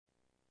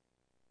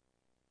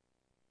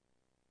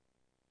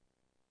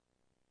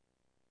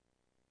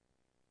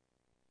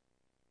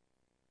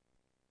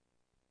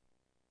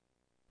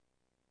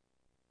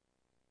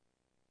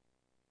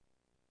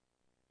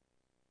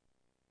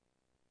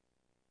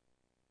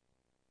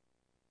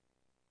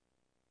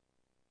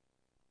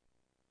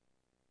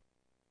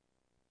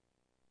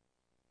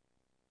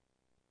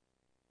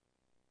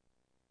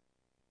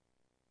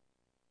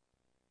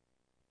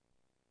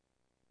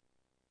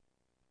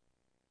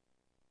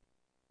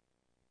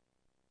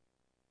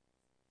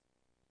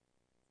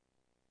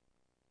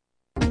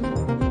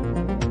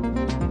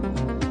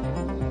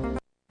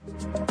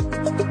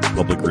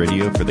public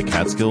radio for the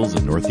Catskills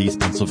in Northeast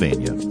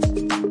Pennsylvania.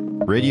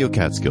 Radio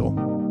Catskill.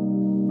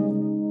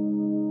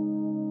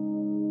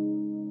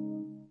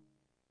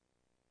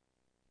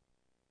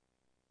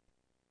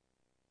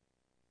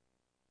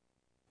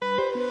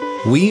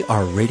 We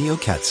are Radio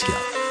Catskill,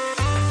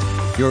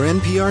 your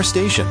NPR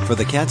station for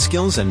the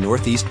Catskills and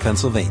Northeast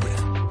Pennsylvania.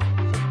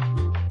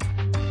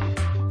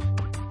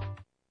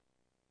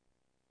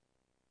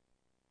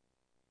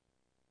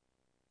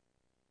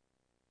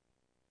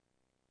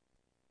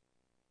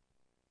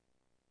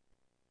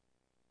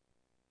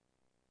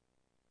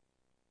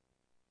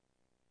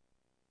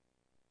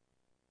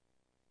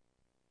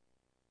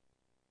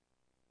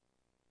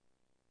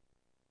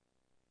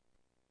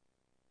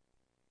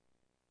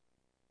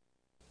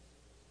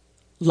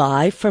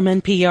 Live from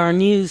NPR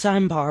News,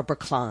 I'm Barbara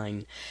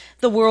Klein.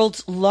 The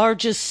world's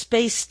largest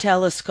space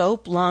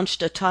telescope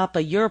launched atop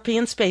a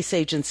European Space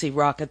Agency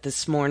rocket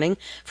this morning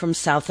from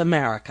South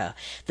America.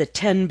 The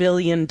 $10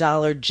 billion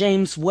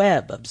James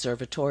Webb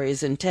Observatory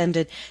is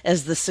intended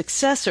as the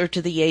successor to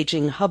the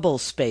aging Hubble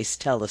Space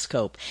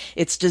Telescope.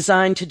 It's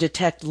designed to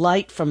detect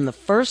light from the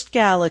first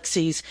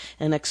galaxies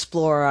and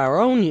explore our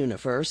own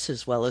universe,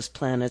 as well as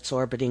planets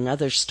orbiting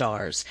other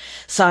stars.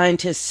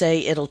 Scientists say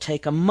it'll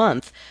take a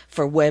month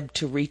for Webb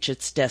to reach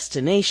its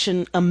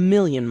destination 1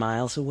 million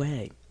miles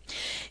away.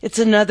 It's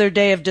another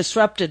day of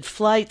disrupted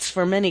flights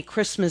for many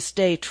Christmas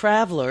Day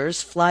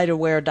travelers.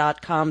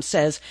 FlightAware.com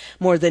says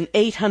more than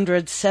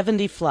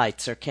 870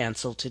 flights are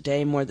canceled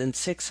today. More than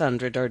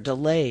 600 are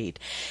delayed.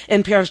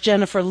 NPR's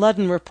Jennifer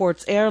Ludden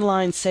reports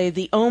airlines say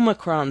the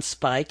Omicron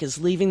spike is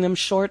leaving them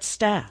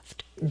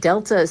short-staffed.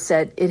 Delta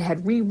said it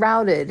had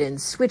rerouted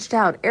and switched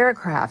out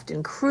aircraft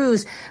and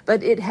crews,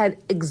 but it had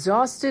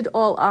exhausted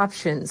all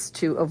options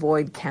to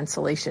avoid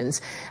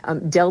cancellations.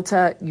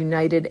 Delta,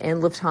 United,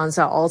 and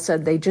Lufthansa all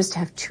said they just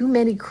have too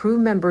many crew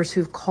members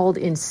who've called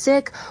in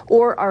sick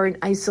or are in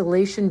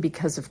isolation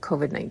because of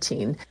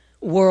COVID-19.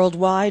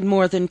 Worldwide,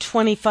 more than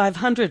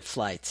 2,500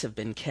 flights have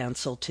been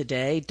canceled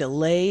today.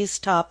 Delays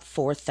top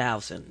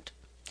 4,000.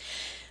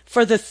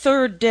 For the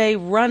third day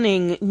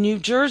running, New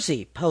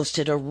Jersey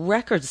posted a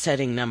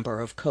record-setting number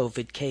of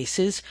COVID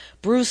cases.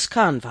 Bruce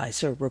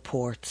Conviser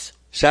reports.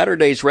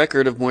 Saturday's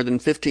record of more than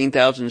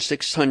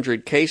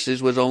 15,600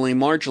 cases was only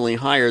marginally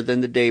higher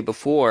than the day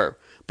before,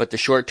 but the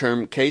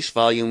short-term case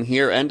volume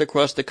here and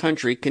across the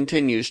country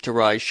continues to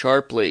rise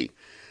sharply.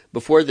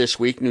 Before this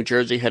week, New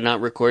Jersey had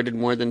not recorded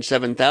more than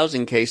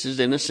 7,000 cases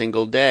in a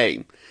single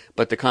day.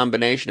 But the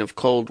combination of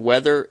cold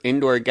weather,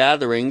 indoor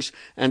gatherings,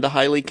 and the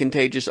highly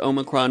contagious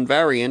Omicron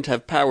variant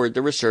have powered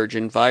the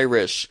resurgent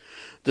virus.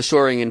 The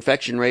soaring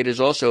infection rate is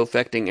also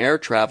affecting air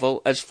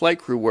travel as flight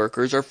crew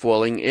workers are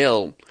falling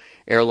ill.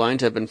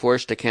 Airlines have been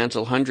forced to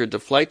cancel hundreds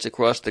of flights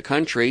across the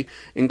country,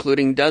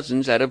 including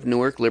dozens out of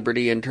Newark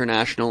Liberty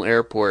International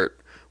Airport.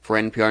 For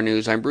NPR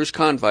News, I'm Bruce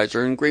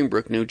Conviser in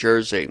Greenbrook, New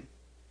Jersey.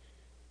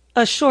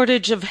 A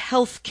shortage of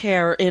health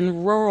care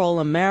in rural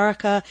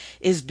America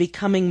is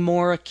becoming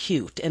more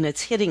acute, and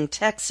it's hitting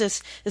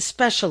Texas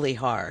especially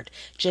hard.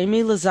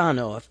 Jamie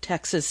Lozano of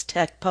Texas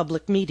Tech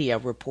Public Media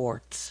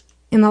reports.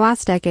 In the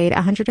last decade,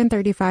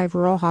 135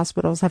 rural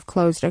hospitals have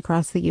closed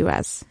across the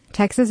U.S.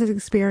 Texas has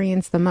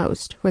experienced the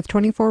most, with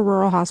 24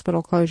 rural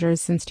hospital closures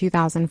since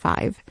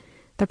 2005.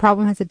 The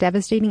problem has a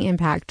devastating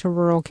impact to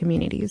rural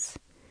communities.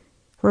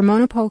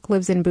 Ramona Polk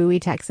lives in Bowie,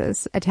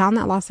 Texas, a town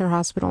that lost their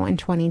hospital in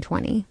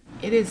 2020.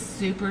 It is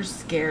super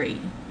scary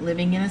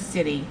living in a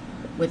city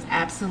with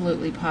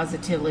absolutely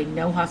positively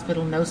no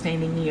hospital, no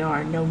standing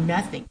ER, no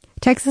nothing.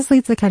 Texas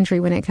leads the country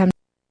when it comes.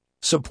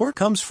 Support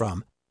comes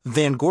from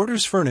Van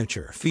Gorder's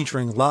Furniture,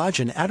 featuring lodge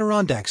and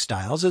Adirondack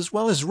styles as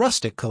well as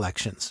rustic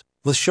collections,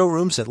 with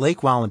showrooms at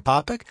Lake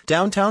Wallenpaupack,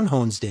 downtown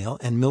Honesdale,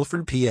 and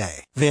Milford,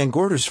 PA. Van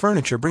Gorder's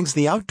Furniture brings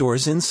the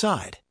outdoors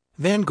inside.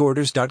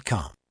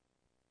 VanGorders.com.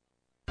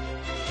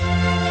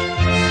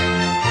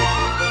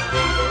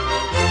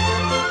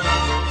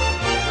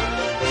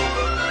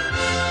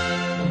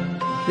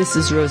 This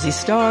is Rosie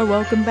Starr.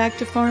 Welcome back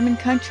to Farm and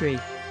Country.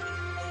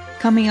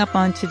 Coming up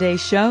on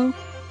today's show,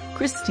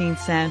 Christine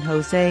San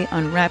Jose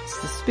unwraps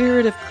the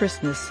spirit of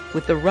Christmas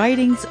with the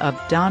writings of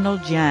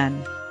Donald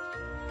Jan.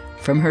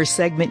 From her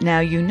segment Now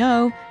You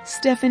Know,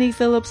 Stephanie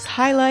Phillips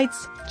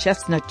highlights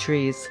chestnut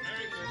trees.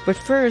 But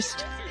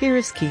first, here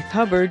is Keith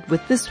Hubbard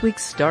with this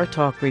week's Star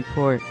Talk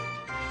Report.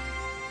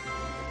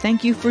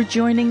 Thank you for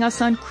joining us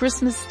on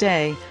Christmas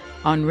Day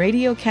on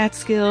Radio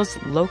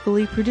Catskills,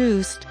 locally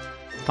produced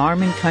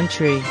Farm and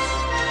Country.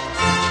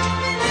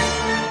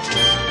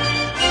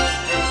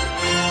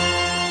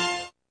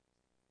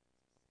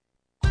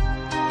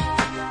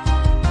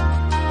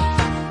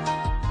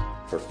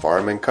 For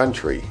Farm and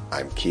Country,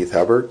 I'm Keith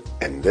Hubbard,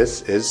 and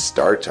this is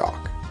Star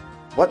Talk.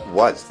 What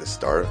was the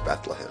Star of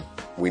Bethlehem?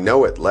 We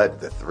know it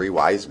led the 3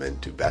 wise men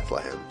to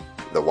Bethlehem.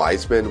 The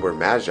wise men were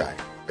magi,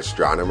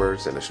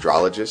 astronomers and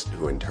astrologists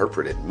who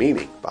interpreted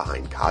meaning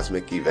behind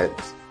cosmic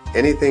events.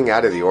 Anything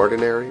out of the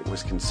ordinary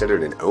was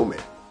considered an omen.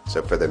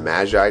 So for the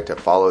Magi to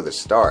follow the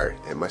star,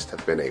 it must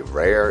have been a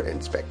rare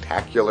and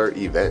spectacular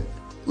event.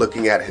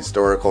 Looking at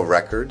historical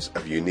records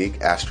of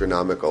unique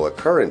astronomical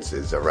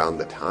occurrences around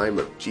the time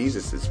of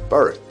Jesus'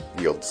 birth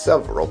yields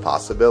several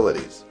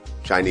possibilities.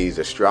 Chinese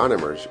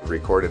astronomers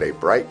recorded a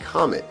bright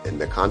comet in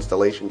the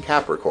constellation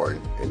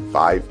Capricorn in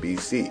 5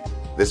 BC.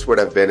 This would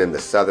have been in the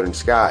southern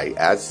sky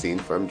as seen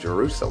from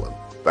Jerusalem.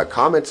 But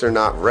comets are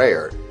not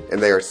rare,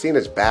 and they are seen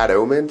as bad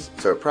omens,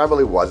 so it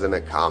probably wasn't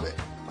a comet.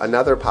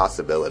 Another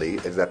possibility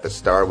is that the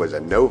star was a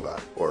nova,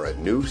 or a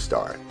new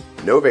star.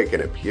 Novae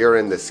can appear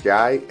in the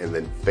sky and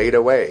then fade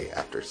away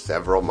after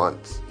several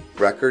months.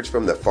 Records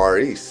from the Far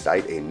East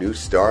cite a new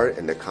star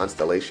in the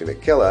constellation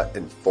Aquila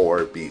in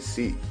 4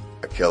 BC.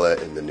 Aquila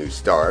in the new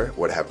star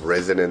would have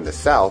risen in the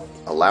south,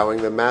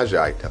 allowing the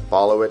Magi to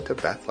follow it to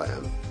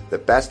Bethlehem. The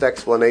best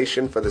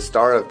explanation for the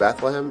Star of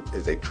Bethlehem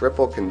is a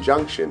triple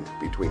conjunction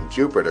between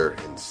Jupiter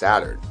and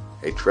Saturn.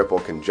 A triple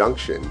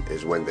conjunction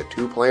is when the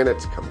two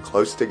planets come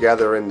close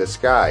together in the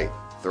sky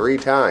 3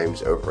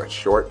 times over a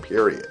short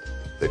period.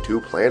 The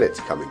two planets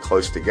coming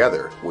close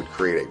together would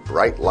create a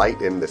bright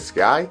light in the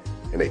sky,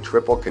 and a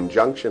triple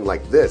conjunction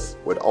like this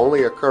would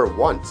only occur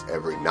once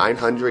every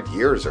 900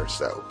 years or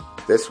so.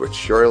 This would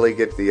surely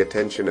get the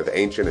attention of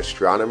ancient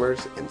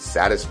astronomers and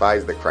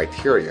satisfies the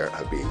criteria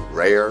of being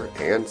rare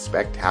and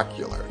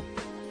spectacular.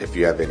 If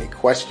you have any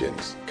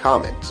questions,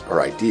 comments,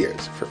 or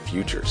ideas for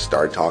future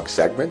Star Talk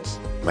segments,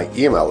 my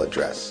email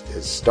address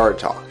is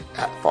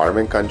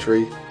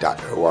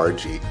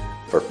startalk@farmandcountry.org.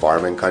 For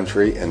Farm and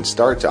Country and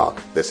Star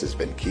Talk, this has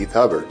been Keith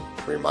Hubbard,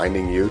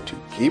 reminding you to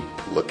keep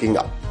looking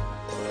up.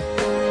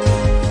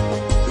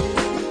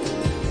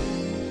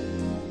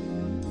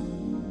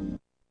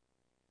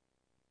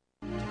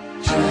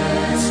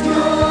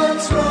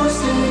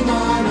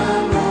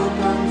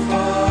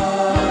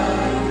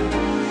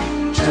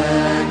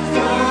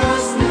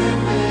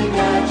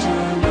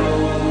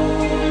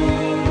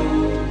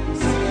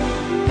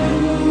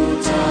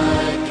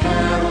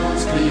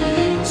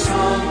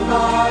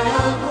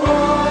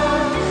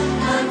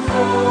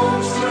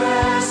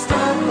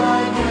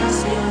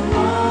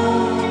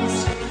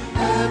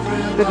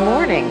 Good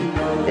morning.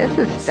 This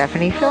is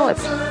Stephanie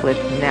Phillips with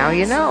Now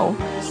You Know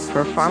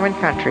for Farm and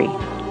Country.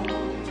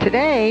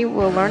 Today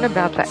we'll learn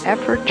about the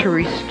effort to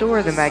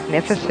restore the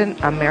magnificent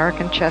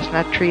American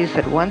chestnut trees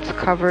that once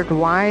covered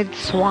wide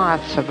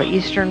swaths of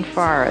eastern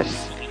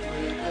forests.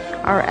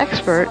 Our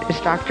expert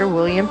is Dr.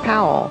 William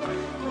Powell,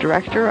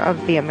 Director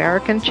of the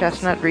American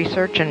Chestnut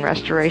Research and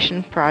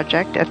Restoration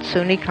Project at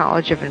SUNY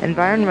College of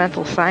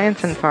Environmental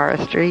Science and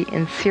Forestry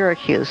in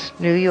Syracuse,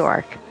 New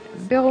York.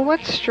 Bill,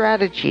 what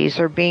strategies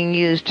are being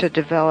used to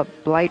develop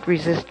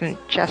blight-resistant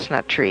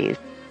chestnut trees?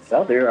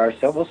 Well, there are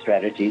several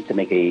strategies to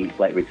make a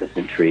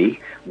blight-resistant tree.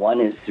 One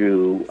is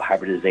through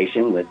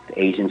hybridization with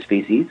Asian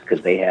species,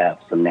 because they have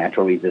some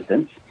natural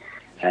resistance,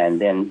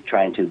 and then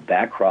trying to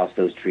backcross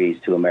those trees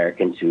to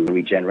American to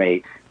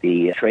regenerate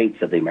the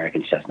traits of the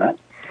American chestnut.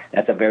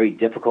 That's a very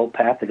difficult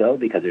path to go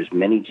because there's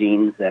many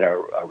genes that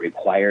are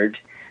required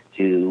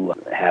to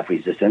have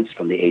resistance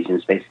from the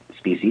Asian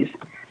species,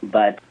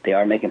 but they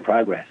are making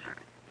progress.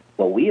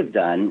 What we have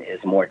done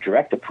is a more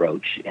direct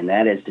approach, and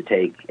that is to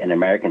take an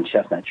American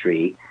chestnut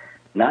tree,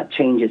 not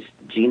change its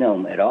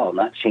genome at all,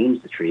 not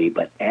change the tree,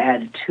 but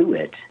add to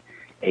it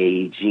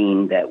a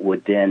gene that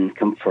would then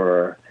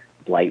confer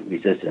blight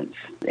resistance.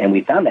 And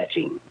we found that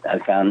gene. I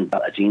found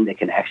a gene that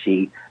can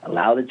actually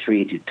allow the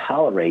tree to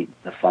tolerate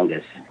the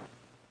fungus.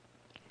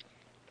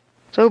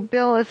 So,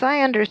 Bill, as I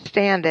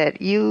understand it,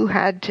 you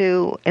had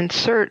to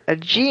insert a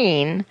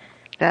gene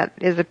that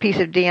is a piece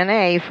of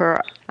DNA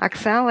for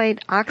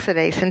oxalate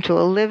oxidase into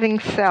a living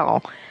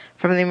cell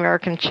from the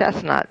American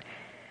chestnut.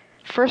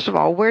 First of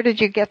all, where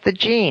did you get the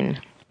gene?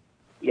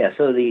 Yeah,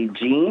 so the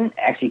gene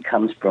actually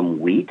comes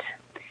from wheat,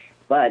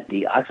 but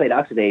the oxalate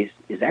oxidase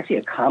is actually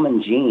a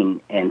common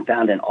gene and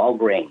found in all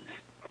grains,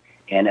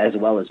 and as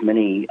well as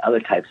many other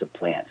types of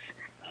plants,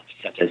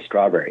 such as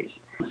strawberries.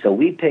 So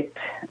we picked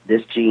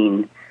this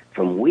gene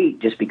from wheat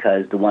just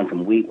because the one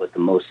from wheat was the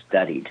most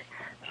studied.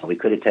 We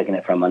could have taken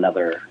it from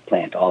another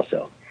plant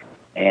also.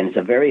 And it's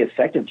a very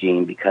effective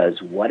gene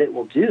because what it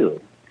will do,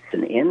 it's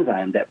an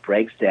enzyme that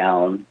breaks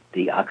down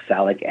the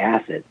oxalic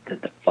acid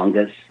that the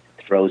fungus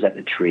throws at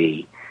the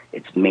tree,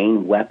 its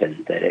main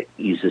weapon that it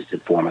uses to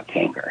form a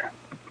canker.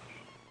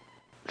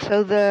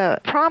 So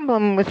the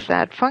problem with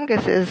that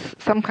fungus is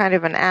some kind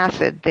of an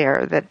acid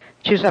there that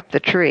chews up the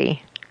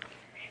tree.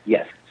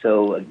 Yes.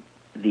 So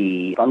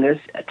the fungus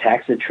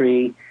attacks the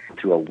tree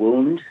through a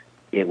wound.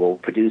 It will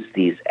produce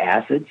these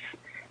acids,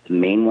 the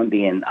main one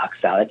being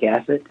oxalic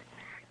acid.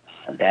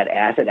 That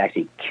acid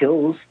actually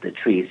kills the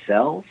tree's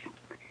cells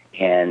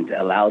and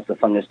allows the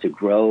fungus to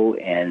grow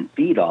and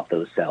feed off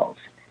those cells.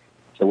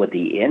 So what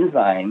the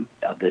enzyme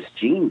of this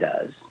gene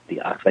does, the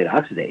oxalate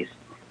oxidase,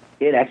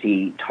 it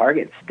actually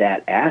targets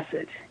that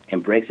acid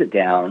and breaks it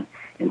down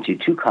into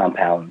 2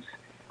 compounds,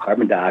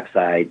 carbon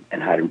dioxide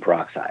and hydrogen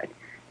peroxide.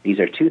 These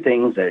are 2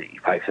 things that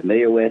you're probably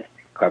familiar with.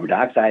 Carbon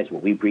dioxide is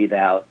what we breathe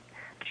out.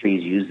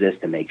 Trees use this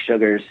to make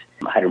sugars.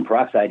 Hydrogen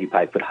peroxide, you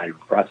probably put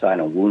hydrogen peroxide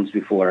on wounds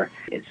before.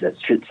 It's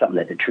something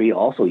that the tree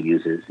also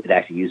uses. It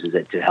actually uses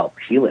it to help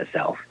heal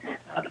itself.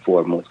 to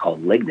form what's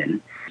called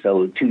lignin.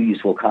 So 2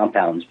 useful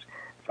compounds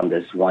from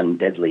this one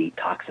deadly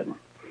toxin.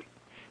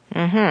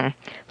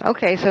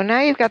 Okay, so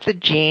now you've got the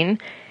gene,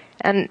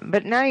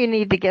 but now you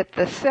need to get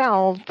the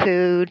cell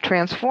to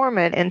transform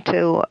it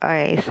into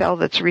a cell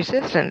that's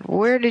resistant.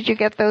 Where did you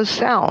get those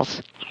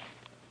cells?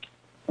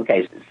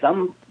 Okay,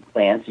 some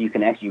plants, you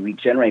can actually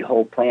regenerate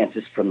whole plants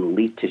just from the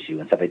leaf tissue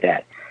and stuff like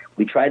that.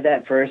 We tried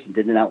that first and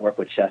did not work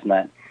with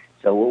chestnut.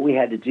 So what we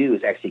had to do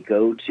is actually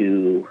go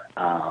to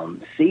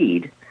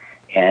seed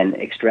and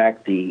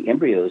extract the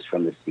embryos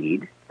from the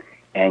seed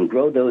and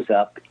grow those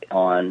up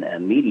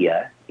on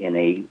media in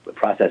a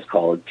process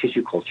called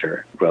tissue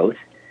culture growth,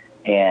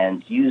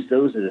 and use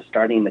those as a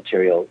starting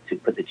material to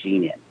put the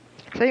gene in.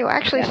 So you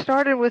actually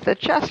started with a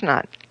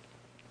chestnut?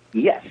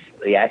 Yes,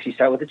 we actually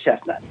start with the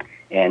chestnut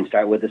and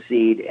start with the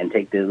seed and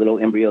take the little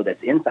embryo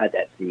that's inside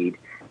that seed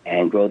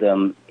and grow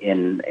them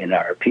in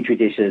our Petri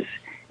dishes,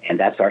 and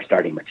that's our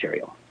starting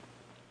material.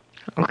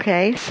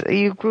 Okay, so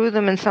you grew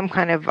them in some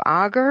kind of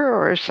agar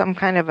or some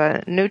kind of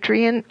a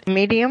nutrient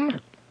medium?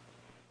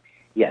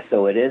 Yes,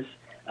 so it is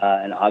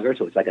an agar,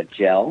 so it's like a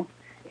gel,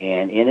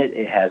 and in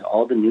it has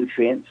all the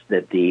nutrients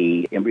that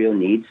the embryo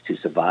needs to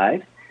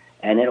survive,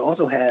 and it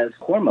also has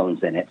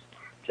hormones in it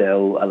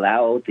to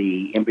allow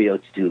the embryo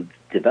to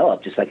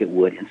develop just like it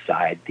would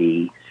inside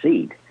the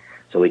seed.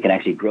 So we can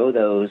actually grow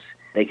those,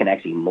 they can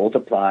actually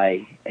multiply,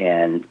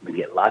 and we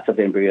get lots of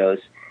embryos,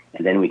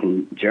 and then we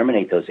can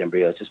germinate those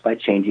embryos just by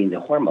changing the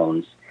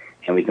hormones,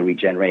 and we can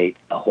regenerate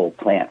a whole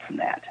plant from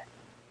that.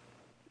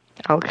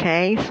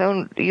 Okay,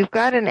 so you've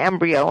got an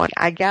embryo, and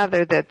I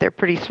gather that they're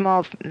pretty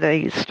small.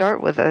 They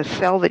start with a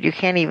cell that you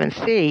can't even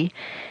see,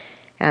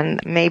 and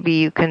maybe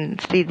you can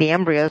see the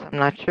embryos, I'm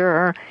not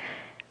sure.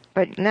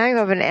 But now you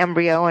have an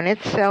embryo, and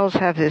its cells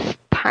have this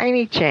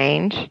tiny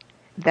change.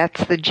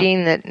 That's the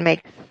gene that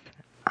makes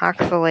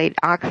oxalate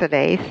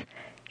oxidase,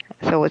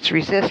 so it's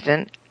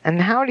resistant.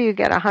 And how do you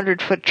get a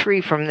 100-foot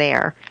tree from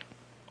there?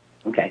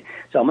 Okay,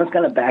 so I'm just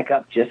going to back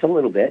up just a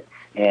little bit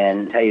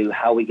and tell you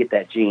how we get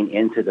that gene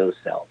into those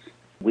cells.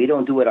 We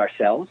don't do it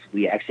ourselves.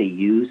 We actually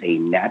use a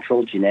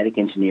natural genetic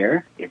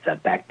engineer. It's a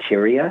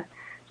bacteria.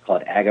 It's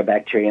called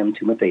Agrobacterium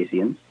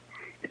tumefaciens.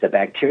 It's a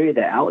bacteria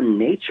that out in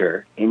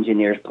nature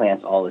engineers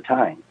plants all the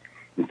time.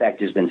 In fact,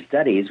 there's been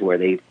studies where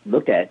they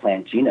looked at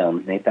plant genomes,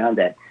 and they found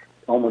that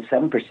almost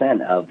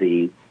 7% of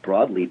the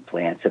broadleaf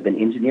plants have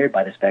been engineered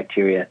by this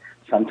bacteria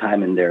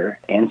sometime in their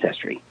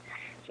ancestry.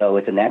 So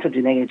it's a natural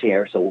genetic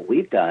engineer. So what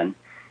we've done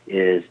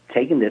is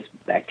taken this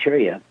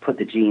bacteria, put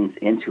the genes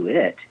into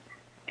it,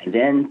 and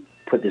then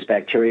put this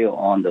bacteria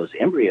on those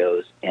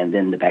embryos, and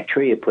then the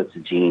bacteria puts the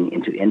gene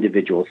into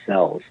individual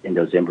cells in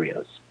those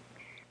embryos.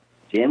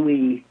 Then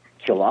we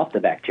kill off the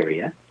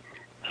bacteria.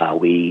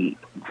 We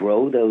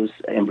grow those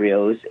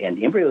embryos,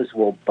 and embryos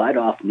will bud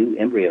off new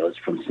embryos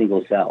from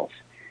single cells.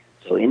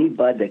 So any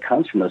bud that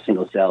comes from those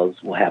single cells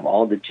will have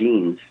all the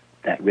genes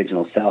that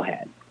original cell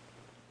had.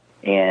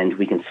 And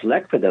we can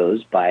select for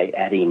those by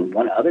adding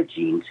one other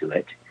gene to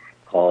it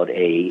called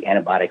a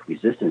antibiotic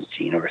resistance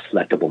gene, or a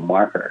selectable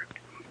marker.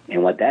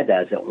 And what that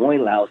does, it only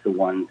allows the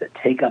ones that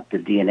take up the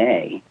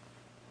DNA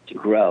to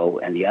grow,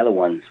 and the other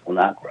ones will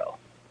not grow.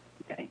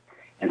 Okay?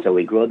 And so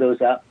we grow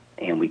those up,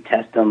 and we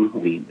test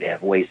them. We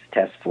have ways to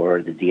test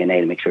for the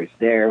DNA to make sure it's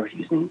there,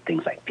 using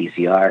things like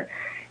PCR.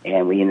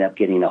 And we end up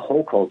getting a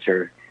whole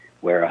culture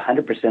where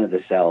 100% of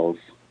the cells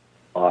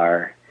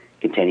are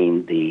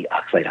containing the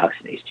oxalate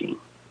oxidase gene.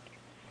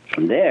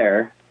 From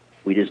there,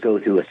 we just go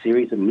through a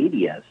series of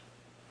medias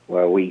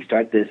where we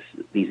start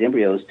these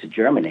embryos to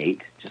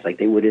germinate, just like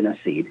they would in a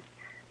seed.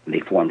 And they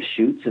form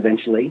shoots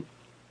eventually.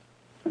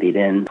 They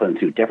then put them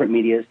through different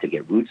medias to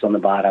get roots on the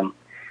bottom.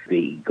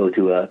 We go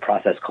through a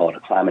process called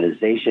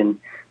acclimatization,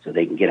 so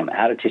they can get them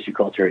out of tissue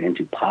culture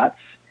into pots.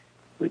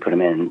 We put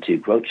them into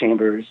growth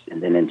chambers,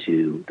 and then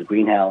into the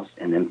greenhouse,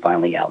 and then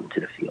finally out into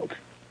the field.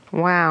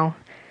 Wow.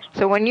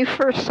 So when you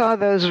first saw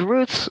those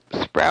roots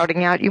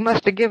sprouting out, you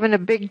must have given a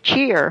big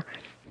cheer.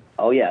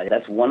 Oh, yeah.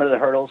 That's one of the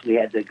hurdles we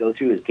had to go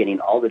through, is getting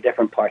all the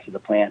different parts of the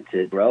plant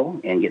to grow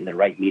and getting the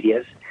right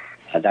medias.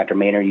 Dr.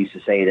 Maynard used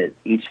to say that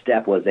each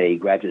step was a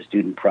graduate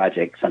student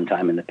project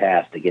sometime in the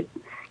past to get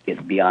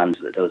beyond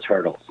those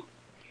hurdles.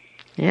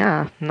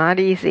 Yeah, not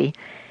easy.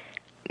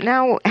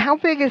 Now, how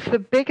big is the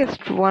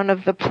biggest one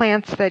of the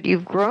plants that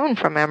you've grown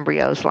from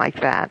embryos like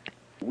that?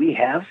 We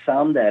have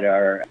some that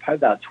are probably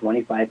about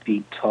 25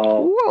 feet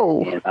tall.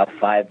 Whoa. And about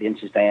 5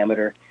 inches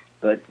diameter.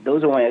 But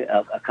those are only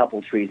a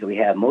couple trees that we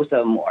have. Most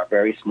of them are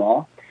very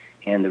small.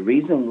 And the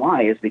reason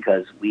why is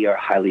because we are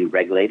highly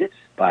regulated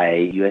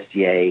by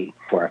USDA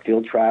for our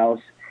field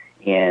trials.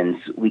 And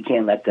we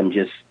can't let them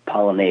just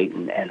pollinate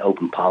and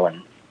open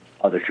pollen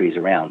other trees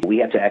around. We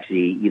have to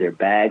actually either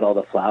bag all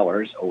the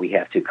flowers, or we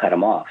have to cut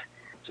them off.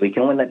 So we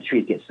can only let the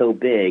trees get so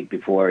big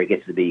before it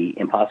gets to be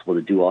impossible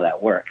to do all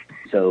that work.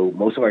 So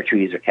most of our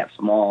trees are kept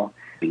small.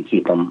 We can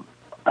keep them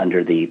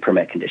under the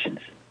permit conditions.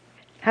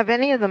 Have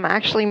any of them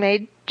actually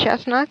made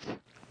chestnuts?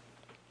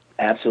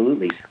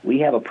 Absolutely. We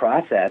have a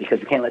process, because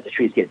we can't let the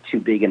trees get too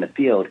big in the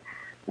field.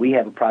 We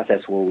have a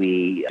process where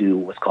we do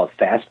what's called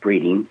fast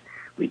breeding.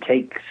 We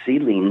take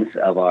seedlings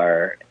of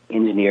our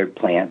engineered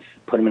plants,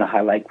 put them in a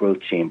high-light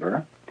growth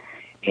chamber,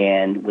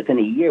 and within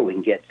a year we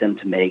can get them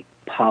to make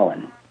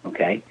pollen,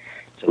 okay?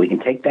 So we can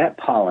take that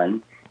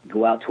pollen,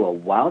 go out to a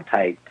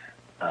wild-type,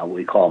 what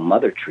we call a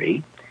mother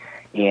tree,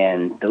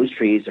 and those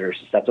trees are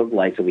susceptible to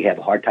light, so we have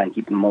a hard time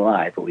keeping them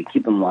alive, but we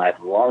keep them alive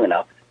long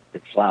enough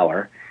to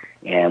flower,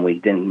 and we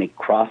then make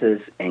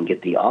crosses and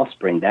get the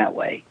offspring that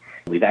way.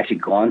 We've actually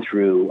gone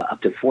through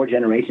up to 4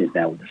 generations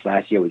now. This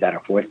last year we got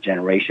our 4th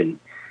generation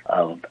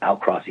of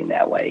outcrossing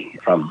that way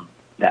from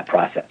that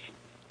process.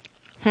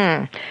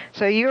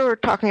 So you were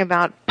talking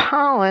about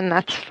pollen.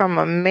 That's from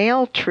a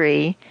male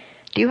tree.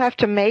 Do you have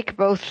to make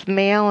both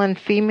male and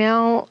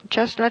female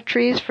chestnut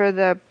trees for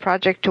the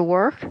project to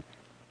work?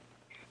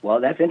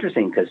 Well, that's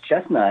interesting because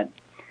chestnut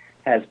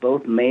has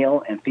both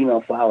male and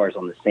female flowers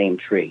on the same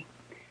tree,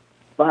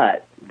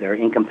 but they're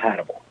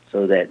incompatible,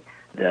 so that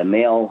the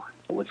male,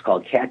 what's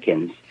called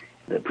catkins,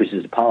 that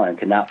produces the pollen,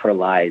 cannot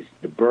fertilize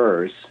the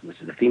burrs, which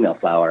is the female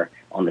flower,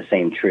 on the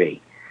same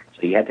tree.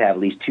 So you have to have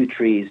at least 2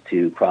 trees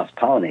to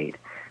cross-pollinate,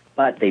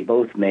 but they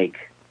both make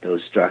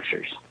those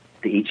structures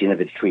to each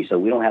individual tree. So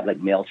we don't have like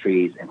male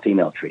trees and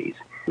female trees.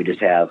 We just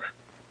have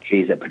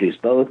trees that produce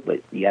both,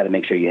 but you got to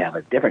make sure you have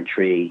a different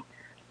tree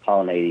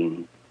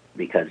pollinating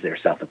because they're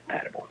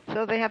self-compatible.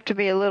 So they have to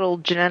be a little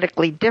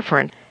genetically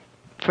different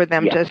for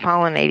them to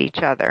pollinate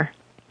each other.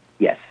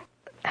 Yes.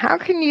 How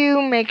can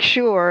you make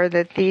sure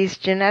that these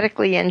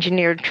genetically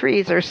engineered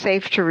trees are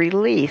safe to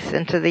release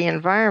into the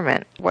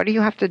environment? What do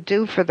you have to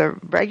do for the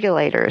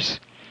regulators?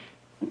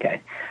 Okay.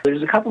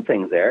 There's a couple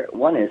things there.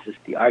 One is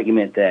the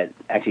argument that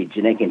actually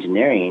genetic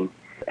engineering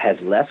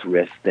has less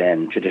risk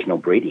than traditional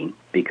breeding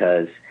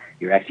because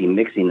you're actually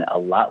mixing a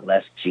lot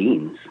less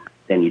genes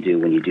than you do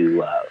when you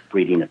do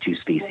breeding of 2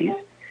 species.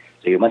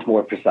 So you're much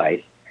more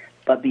precise.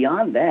 But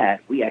beyond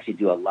that, we actually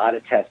do a lot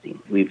of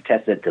testing. We've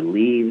tested the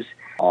leaves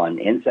on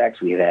insects.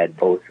 We've had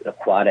both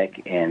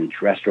aquatic and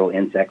terrestrial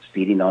insects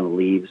feeding on the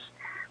leaves.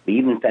 We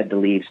even fed the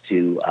leaves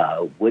to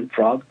wood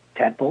frog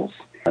tadpoles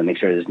to make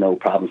sure there's no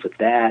problems with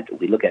that.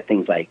 We look at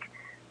things like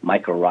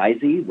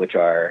mycorrhizae, which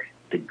are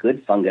the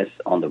good fungus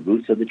on the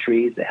roots of the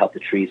trees that help the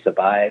trees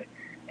survive,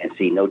 and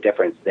see no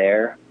difference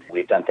there.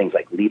 We've done things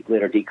like leaf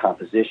litter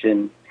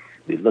decomposition.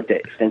 We've looked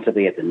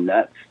extensively at the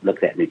nuts,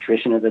 looked at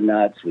nutrition of the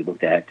nuts. We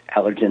looked at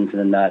allergens in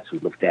the nuts. We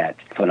looked at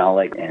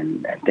phenolic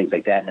and things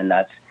like that in the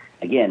nuts.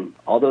 Again,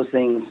 all those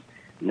things,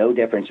 no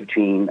difference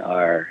between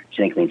our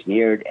genetically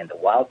engineered and the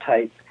wild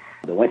type.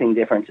 The one thing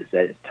difference is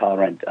that it's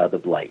tolerant of the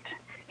blight.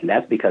 And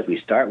that's because we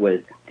start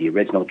with the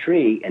original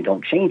tree and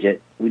don't change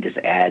it. We just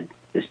add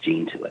this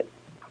gene to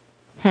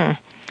it.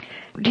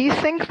 Do you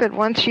think that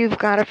once you've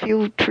got a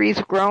few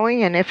trees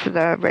growing, and if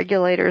the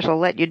regulators will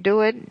let you do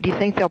it, do you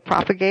think they'll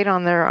propagate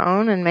on their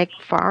own and make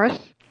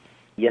forests?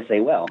 Yes, they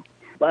will.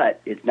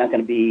 But it's not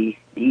going to be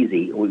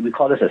easy. We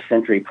call this a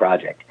century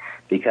project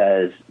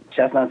because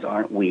chestnuts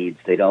aren't weeds.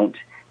 They don't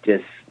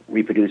just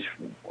reproduce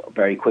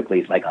very quickly.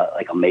 It's like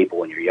a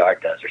maple in your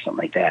yard does or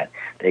something like that.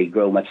 They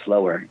grow much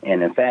slower.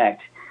 And in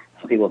fact,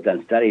 some people have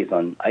done studies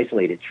on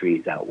isolated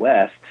trees out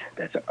west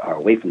that are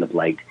away from the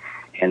blight,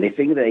 and they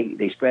figure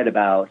they spread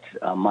about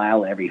a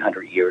mile every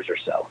 100 years or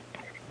so.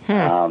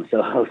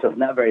 So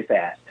not very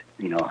fast,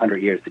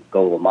 100 years to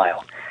go a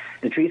mile.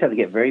 The trees have to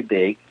get very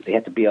big. They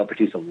have to be able to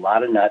produce a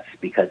lot of nuts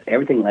because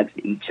everything likes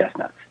to eat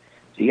chestnuts.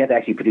 So you have to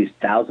actually produce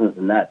thousands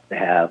of nuts to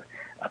have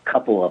a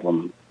couple of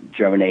them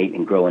germinate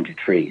and grow into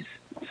trees.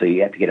 So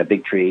you have to get a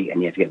big tree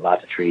and you have to get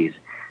lots of trees.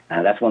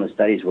 That's one of the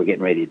studies we're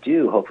getting ready to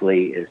do,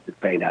 hopefully, is to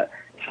find out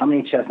how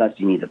many chestnuts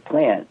do you need to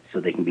plant so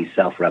they can be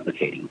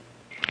self-replicating.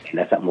 And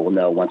that's something we'll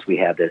know once we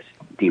have this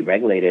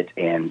deregulated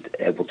and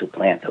able to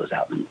plant those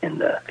out in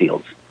the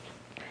fields.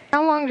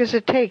 How long does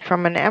it take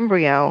from an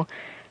embryo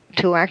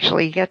to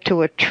actually get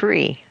to a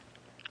tree?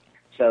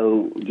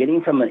 So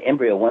getting from an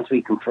embryo, once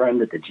we confirm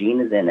that the gene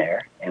is in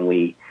there and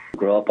we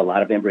grow up a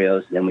lot of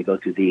embryos, then we go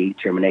through the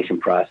germination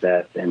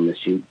process and the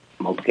shoot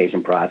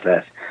multiplication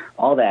process,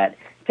 all that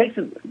takes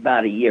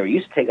about a year. It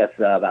used to take us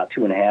about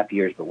 2.5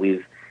 years, but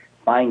we've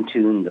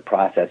fine-tuned the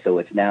process, so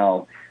it's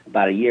now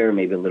about a year,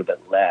 maybe a little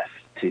bit less,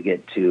 to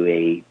get to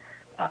a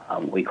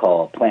we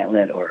call a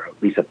plantlet, or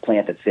at least a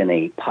plant that's in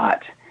a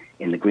pot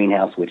in the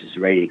greenhouse, which is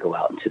ready to go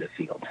out into the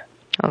field.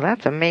 Oh,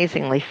 that's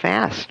amazingly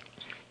fast.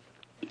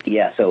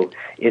 Yeah, so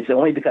it's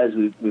only because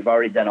we've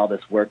already done all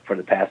this work for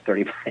the past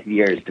 35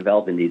 years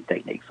developing these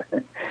techniques.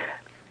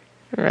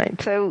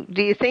 Right. So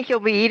do you think you'll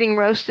be eating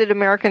roasted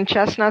American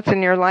chestnuts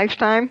in your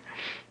lifetime?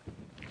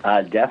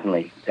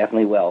 Definitely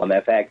will. As a matter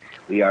of fact,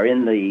 we are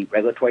in the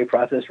regulatory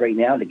process right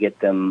now to get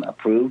them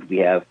approved. We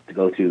have to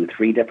go through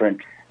 3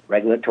 different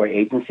regulatory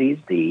agencies,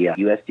 the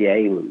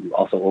USDA, who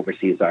also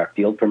oversees our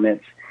field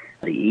permits,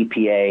 the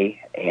EPA,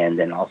 and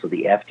then also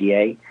the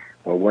FDA.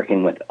 We're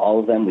working with all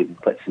of them. We've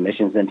put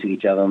submissions into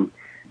each of them.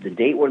 The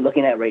date we're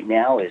looking at right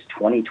now is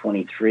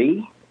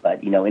 2023,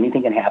 but,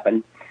 anything can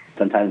happen.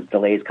 Sometimes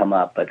delays come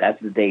up, but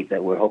that's the date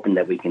that we're hoping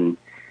that we can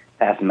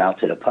pass them out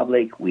to the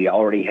public. We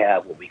already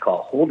have what we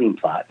call holding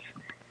plots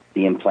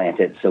being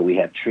planted, so we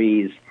have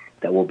trees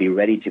that will be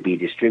ready to be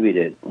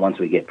distributed once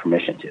we get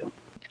permission to.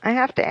 I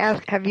have to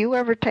ask, have you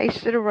ever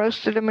tasted a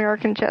roasted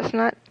American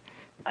chestnut?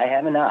 I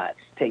have not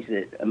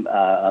tasted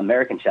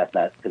American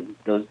chestnuts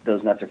because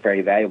those nuts are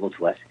very valuable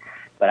to us.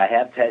 But I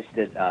have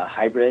tasted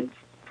hybrids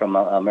from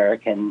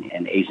American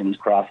and Asian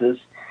crosses,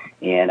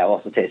 and I've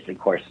also tasted, of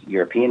course,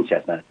 European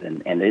chestnuts,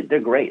 and they're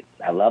great.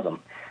 I love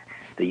them.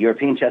 The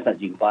European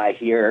chestnuts you can buy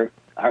here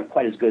aren't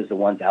quite as good as the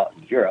ones out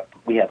in Europe.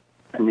 We have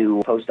a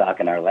new postdoc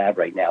in our lab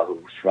right now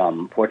who's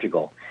from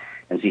Portugal,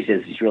 and she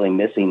says she's really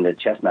missing the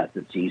chestnuts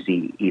that she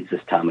usually eats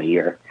this time of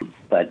year.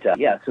 But,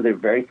 so they're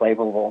very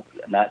flavorful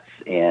nuts,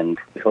 and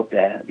we hope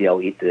to be able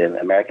to eat the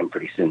American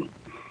pretty soon.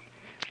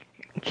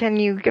 Can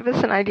you give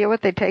us an idea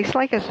what they taste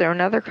like? Is there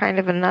another kind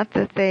of a nut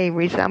that they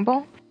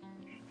resemble?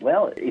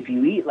 Well, if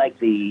you eat like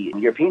the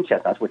European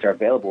chestnuts, which are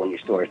available in your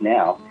stores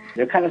now,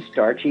 they're kind of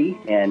starchy,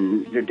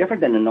 and they're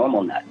different than a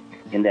normal nut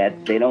in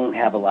that they don't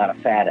have a lot of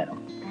fat in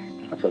them.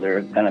 So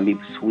they're going to be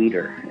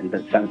sweeter, and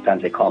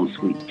sometimes they call them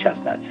sweet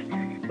chestnuts.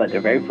 But they're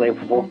very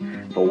flavorful.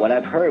 But what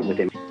I've heard with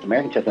the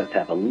American chestnuts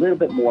have a little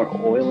bit more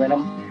oil in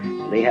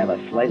them. They have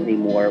a slightly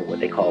more what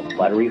they call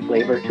buttery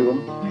flavor to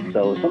them.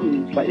 So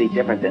something slightly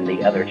different than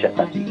the other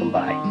chestnuts you can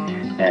buy.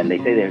 And they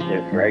say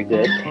they're very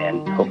good,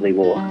 and hopefully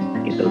we'll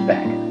get those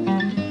back.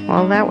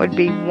 Well, that would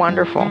be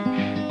wonderful.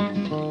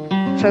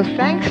 So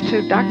thanks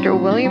to Dr.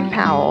 William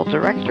Powell,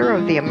 Director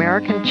of the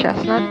American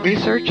Chestnut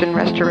Research and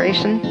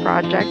Restoration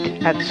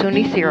Project at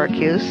SUNY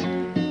Syracuse.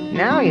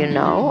 Now you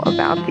know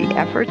about the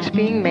efforts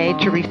being made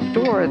to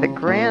restore the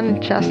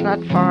grand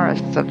chestnut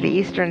forests of the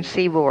eastern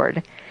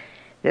seaboard.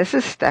 This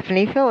is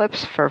Stephanie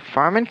Phillips for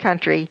Farm and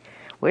Country,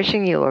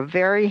 wishing you a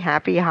very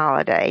happy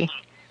holiday.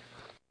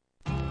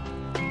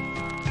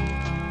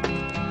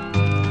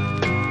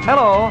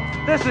 Hello,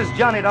 this is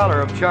Johnny Dollar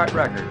of Chart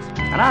Records,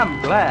 and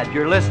I'm glad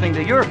you're listening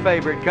to your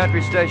favorite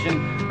country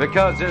station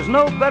because there's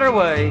no better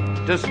way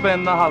to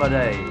spend the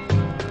holidays.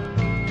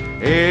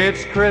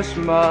 It's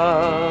Christmas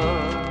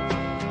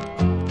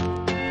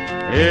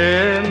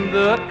in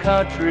the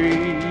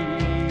country.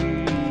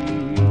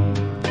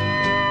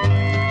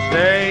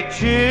 Stay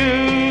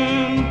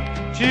tuned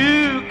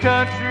to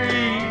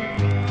country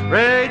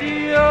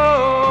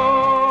radio.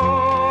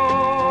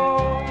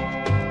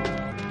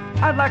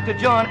 I'd like to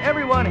join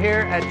everyone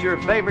here at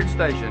your favorite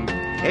station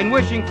in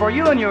wishing for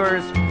you and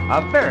yours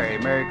a very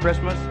Merry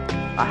Christmas,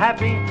 a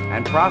happy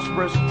and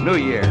prosperous New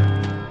Year.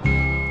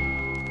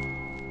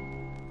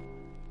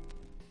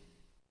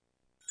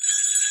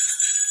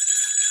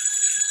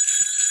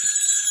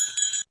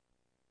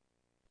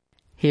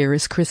 Here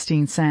is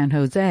Christine San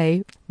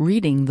Jose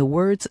reading the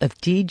words of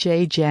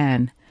D.J.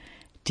 Jan.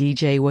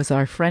 D.J. was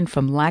our friend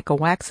from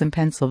Lackawaxen,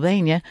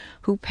 Pennsylvania,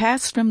 who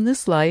passed from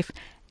this life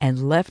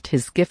and left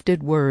his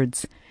gifted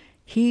words.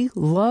 He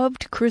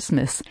loved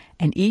Christmas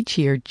and each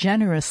year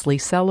generously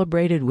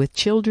celebrated with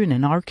children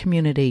in our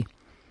community.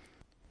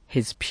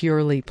 His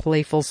purely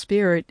playful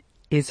spirit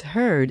is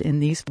heard in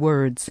these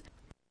words.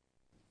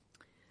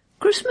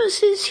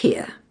 Christmas is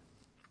here.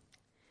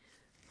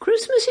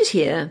 Christmas is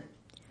here.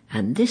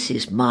 And this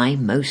is my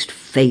most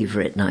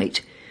favorite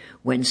night,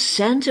 when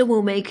Santa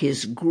will make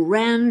his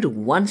grand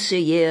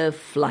once-a-year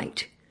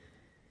flight.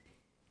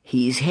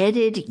 He's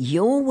headed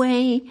your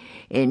way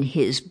in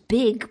his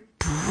big,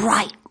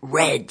 bright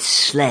red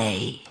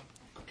sleigh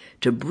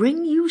to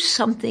bring you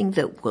something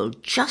that will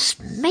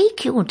just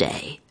make your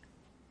day.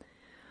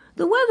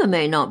 The weather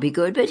may not be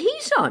good, but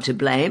he's not to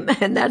blame,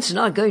 and that's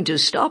not going to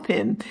stop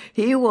him.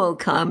 He will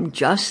come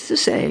just the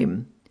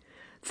same.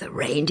 The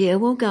reindeer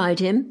will guide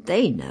him.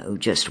 They know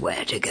just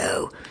where to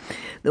go.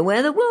 The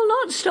weather will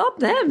not stop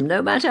them,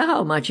 no matter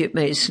how much it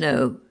may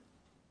snow.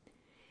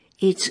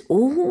 It's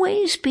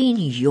always been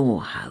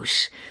your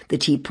house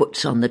that he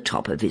puts on the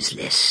top of his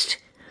list.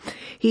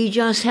 He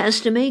just has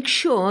to make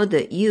sure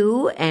that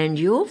you and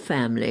your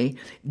family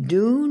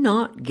do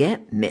not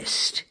get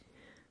missed.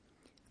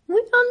 We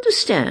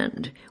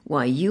understand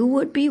why you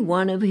would be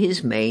one of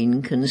his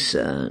main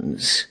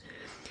concerns.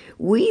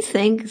 We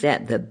think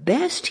that the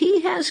best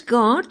he has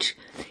got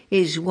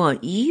is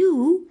what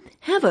you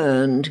have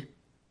earned.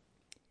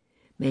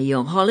 May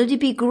your holiday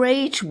be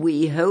great.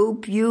 We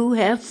hope you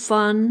have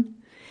fun.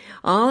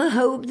 I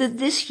hope that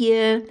this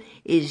year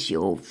is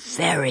your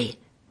very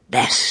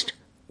best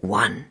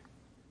one.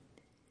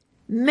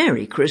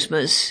 Merry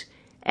Christmas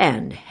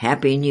and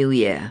Happy New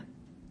Year.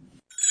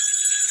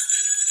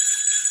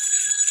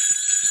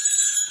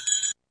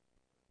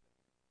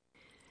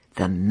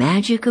 The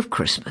magic of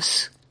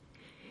Christmas.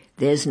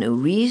 There's no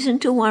reason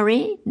to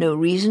worry, no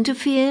reason to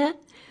fear.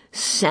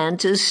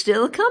 Santa's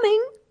still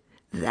coming.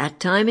 That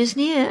time is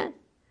near.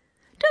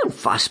 Don't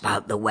fuss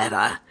about the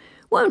weather.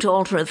 Won't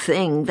alter a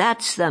thing.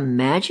 That's the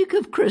magic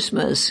of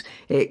Christmas.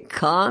 It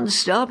can't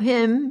stop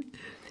him.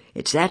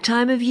 It's that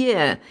time of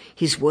year.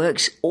 His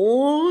work's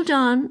all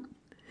done.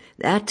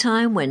 That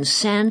time when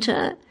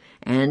Santa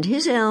and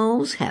his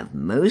elves have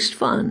most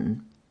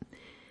fun.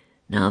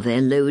 Now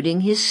they're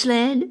loading his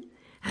sled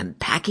and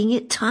packing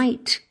it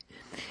tight,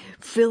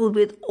 filled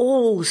with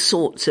all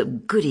sorts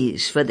of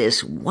goodies for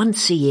this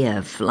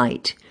once-a-year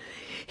flight.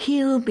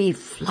 He'll be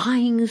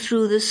flying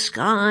through the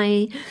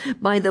sky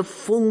by the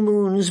full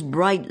moon's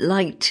bright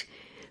light,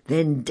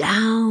 then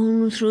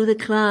down through the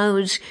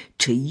clouds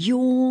to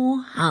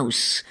your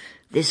house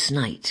this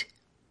night.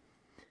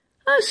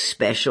 A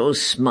special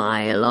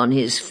smile on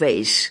his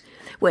face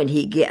when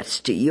he gets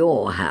to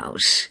your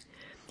house,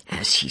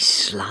 as he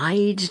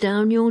slides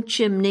down your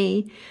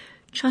chimney,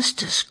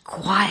 just as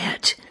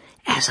quiet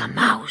as a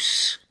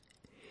mouse.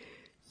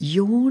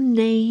 Your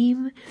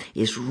name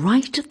is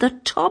right at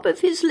the top of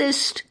his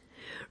list,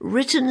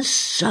 written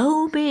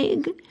so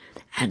big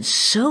and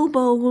so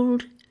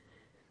bold,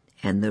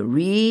 and the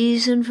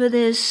reason for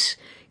this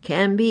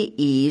can be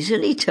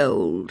easily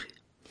told.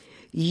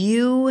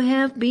 You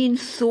have been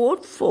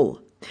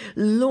thoughtful,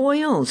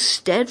 loyal,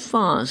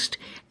 steadfast,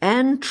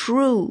 and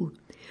true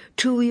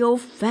to your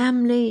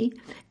family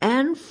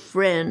and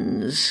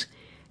friends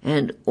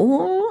and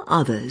all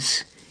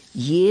others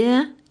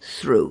year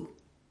through.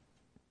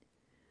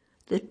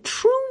 The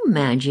true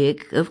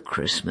magic of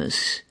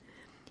Christmas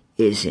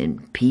is in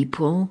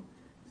people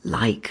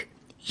like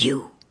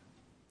you.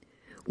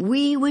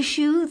 We wish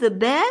you the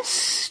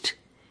best,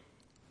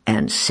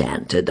 and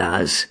Santa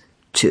does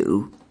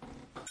too.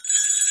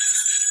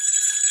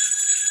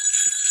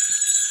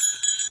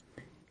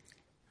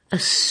 A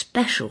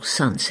special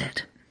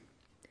sunset.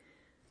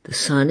 The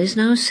sun is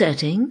now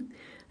setting,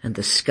 and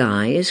the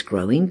sky is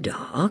growing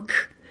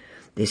dark.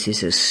 This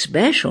is a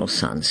special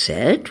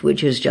sunset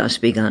which has just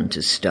begun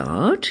to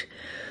start.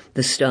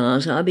 The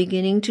stars are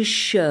beginning to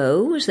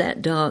show as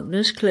that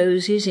darkness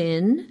closes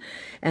in,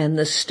 and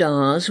the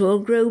stars will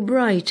grow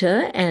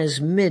brighter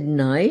as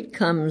midnight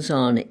comes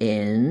on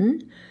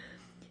in.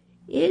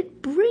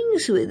 It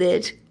brings with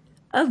it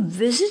a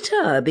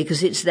visitor,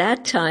 because it's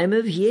that time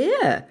of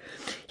year.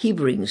 He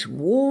brings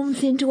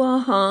warmth into our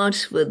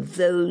hearts for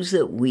those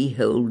that we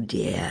hold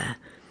dear.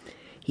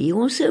 He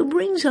also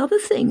brings other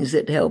things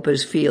that help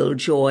us feel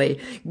joy,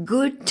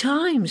 good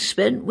times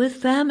spent with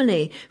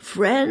family,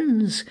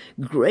 friends,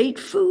 great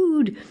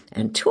food,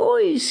 and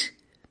toys.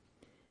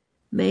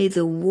 May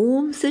the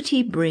warmth that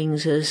he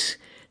brings us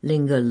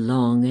linger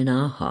long in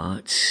our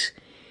hearts,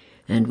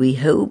 and we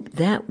hope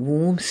that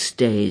warmth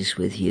stays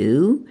with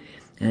you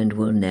and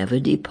will never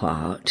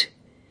depart.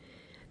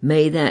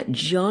 May that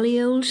jolly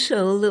old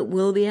soul that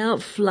will be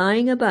out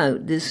flying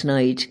about this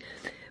night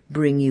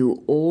bring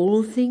you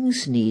all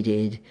things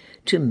needed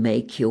to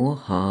make your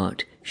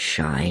heart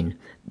shine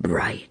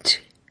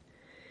bright.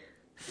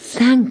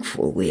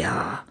 Thankful we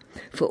are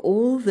for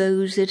all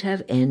those that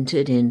have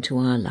entered into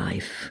our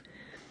life,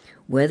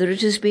 whether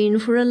it has been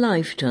for a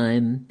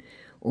lifetime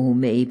or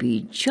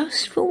maybe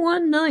just for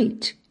one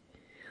night.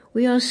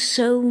 We are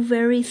so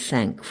very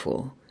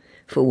thankful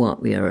for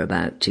what we are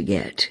about to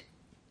get.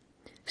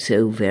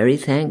 So very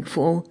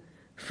thankful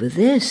for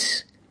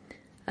this,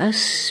 a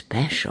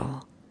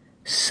special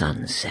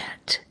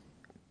sunset.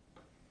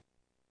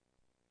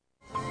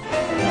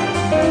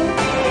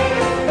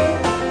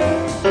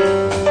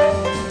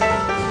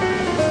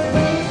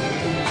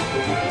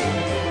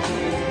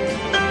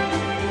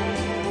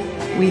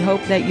 We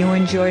hope that you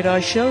enjoyed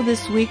our show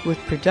this week with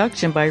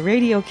production by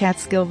Radio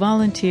Catskill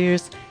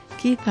volunteers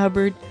Keith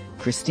Hubbard,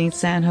 Christine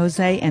San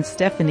Jose, and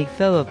Stephanie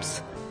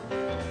Phillips.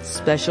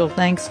 Special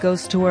thanks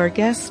goes to our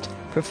guest,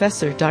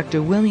 Professor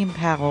Dr. William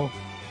Powell,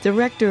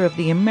 Director of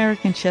the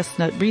American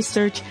Chestnut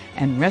Research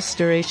and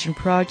Restoration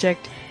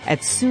Project at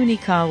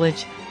SUNY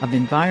College of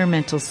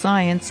Environmental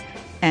Science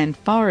and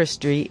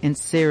Forestry in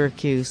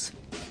Syracuse.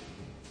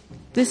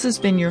 This has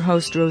been your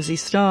host, Rosie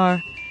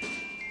Starr.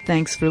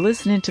 Thanks for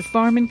listening to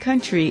Farm and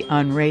Country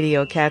on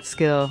Radio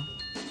Catskill.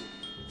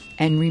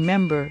 And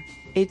remember,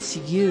 it's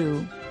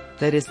you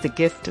that is the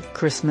gift of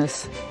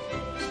Christmas.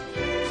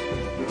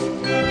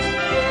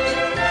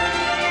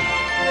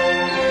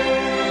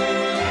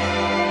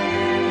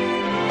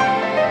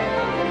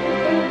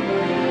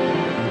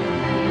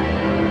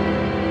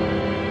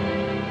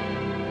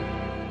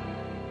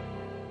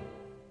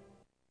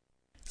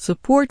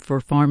 Support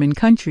for Farm and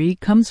Country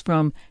comes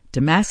from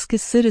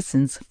Damascus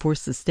Citizens for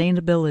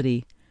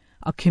Sustainability,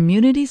 a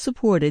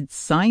community-supported,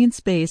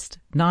 science-based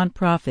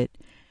nonprofit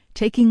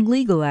taking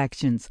legal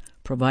actions,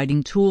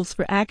 providing tools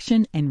for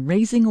action, and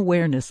raising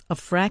awareness of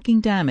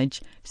fracking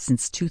damage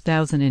since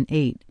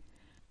 2008,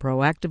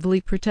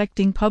 proactively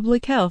protecting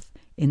public health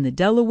in the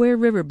Delaware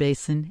River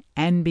Basin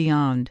and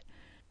beyond.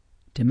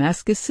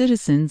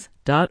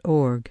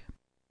 DamascusCitizens.org.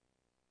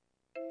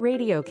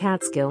 Radio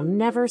Catskill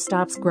never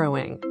stops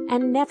growing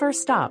and never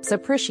stops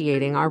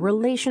appreciating our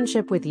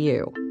relationship with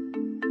you.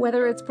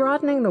 Whether it's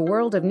broadening the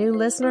world of new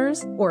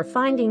listeners or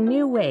finding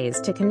new ways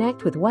to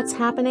connect with what's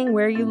happening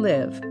where you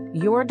live,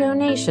 your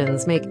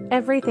donations make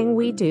everything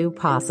we do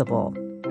possible.